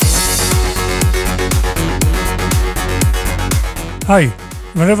Hi,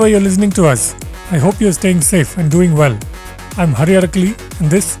 wherever you're listening to us, I hope you're staying safe and doing well. I'm Hari Arakali,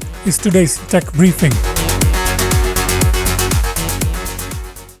 and this is today's Tech Briefing.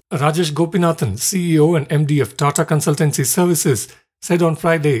 Rajesh Gopinathan, CEO and MD of Tata Consultancy Services, said on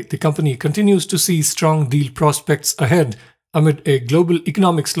Friday the company continues to see strong deal prospects ahead amid a global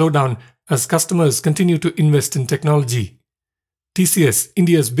economic slowdown as customers continue to invest in technology. TCS,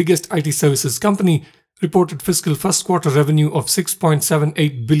 India's biggest IT services company, reported fiscal first quarter revenue of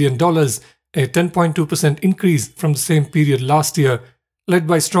 $6.78 billion, a 10.2% increase from the same period last year, led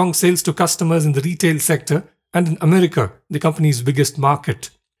by strong sales to customers in the retail sector and in America, the company's biggest market.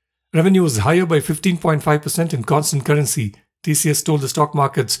 Revenue was higher by 15.5% in constant currency, TCS told the stock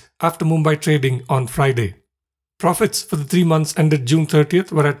markets after Mumbai trading on Friday. Profits for the 3 months ended June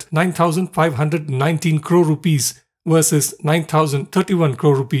 30th were at 9,519 crore rupees versus 9,031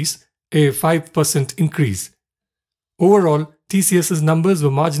 crore rupees, a 5% increase. Overall, TCS's numbers were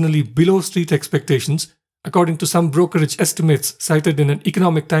marginally below street expectations, according to some brokerage estimates cited in an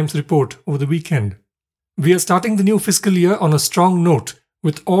Economic Times report over the weekend. We are starting the new fiscal year on a strong note,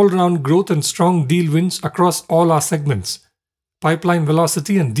 with all-round growth and strong deal wins across all our segments. Pipeline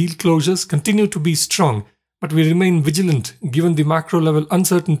velocity and deal closures continue to be strong, but we remain vigilant given the macro-level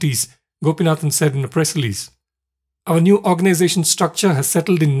uncertainties, Gopinathan said in a press release. Our new organization structure has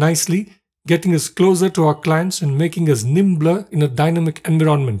settled in nicely, getting us closer to our clients and making us nimbler in a dynamic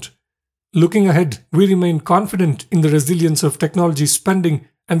environment. Looking ahead, we remain confident in the resilience of technology spending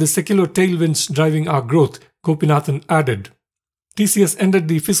and the secular tailwinds driving our growth, Gopinathan added. TCS ended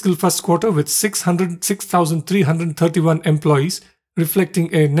the fiscal first quarter with 606,331 employees,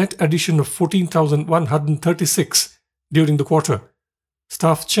 reflecting a net addition of 14,136 during the quarter.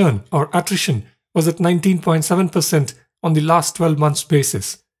 Staff churn or attrition was at 19.7% on the last 12 months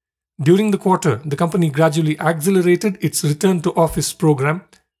basis. During the quarter, the company gradually accelerated its return to office program,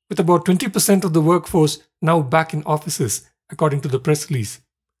 with about 20% of the workforce now back in offices, according to the press release.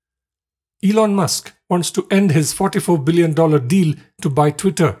 Elon Musk wants to end his $44 billion deal to buy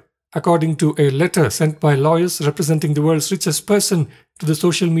Twitter, according to a letter sent by lawyers representing the world's richest person to the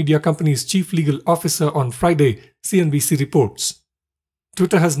social media company's chief legal officer on Friday, CNBC reports.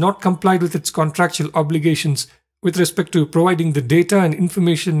 Twitter has not complied with its contractual obligations with respect to providing the data and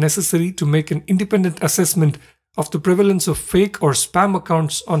information necessary to make an independent assessment of the prevalence of fake or spam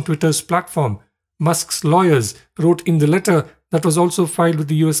accounts on Twitter's platform, Musk's lawyers wrote in the letter that was also filed with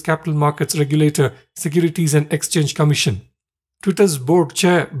the US capital markets regulator, Securities and Exchange Commission. Twitter's board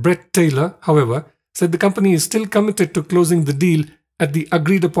chair, Bret Taylor, however, said the company is still committed to closing the deal at the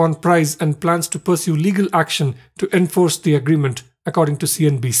agreed-upon price and plans to pursue legal action to enforce the agreement, according to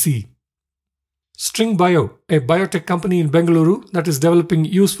CNBC. String Bio, a biotech company in Bengaluru that is developing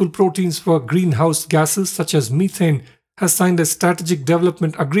useful proteins for greenhouse gases such as methane, has signed a strategic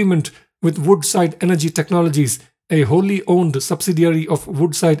development agreement with Woodside Energy Technologies, a wholly owned subsidiary of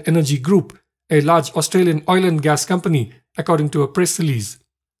Woodside Energy Group, a large Australian oil and gas company, according to a press release.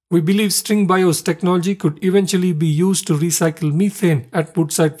 We believe String Bio's technology could eventually be used to recycle methane at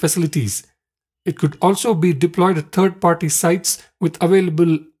Woodside facilities. It could also be deployed at third-party sites with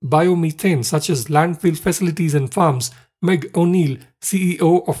available biomethane such as landfill facilities and farms, Meg O'Neill,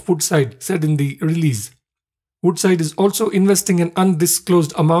 CEO of Woodside, said in the release. Woodside is also investing an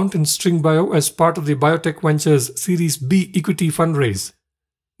undisclosed amount in String Bio as part of the Biotech Ventures Series B equity fundraise.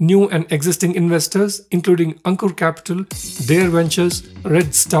 New and existing investors, including Ankur Capital, Dare Ventures,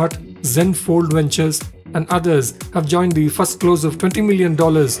 Red Start, Zenfold Ventures, and others, have joined the first close of $20 million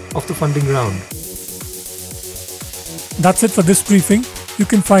of the funding round. That's it for this briefing. You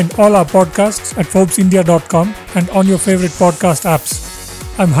can find all our podcasts at ForbesIndia.com and on your favorite podcast apps.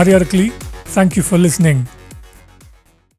 I'm Hari Arakali. Thank you for listening.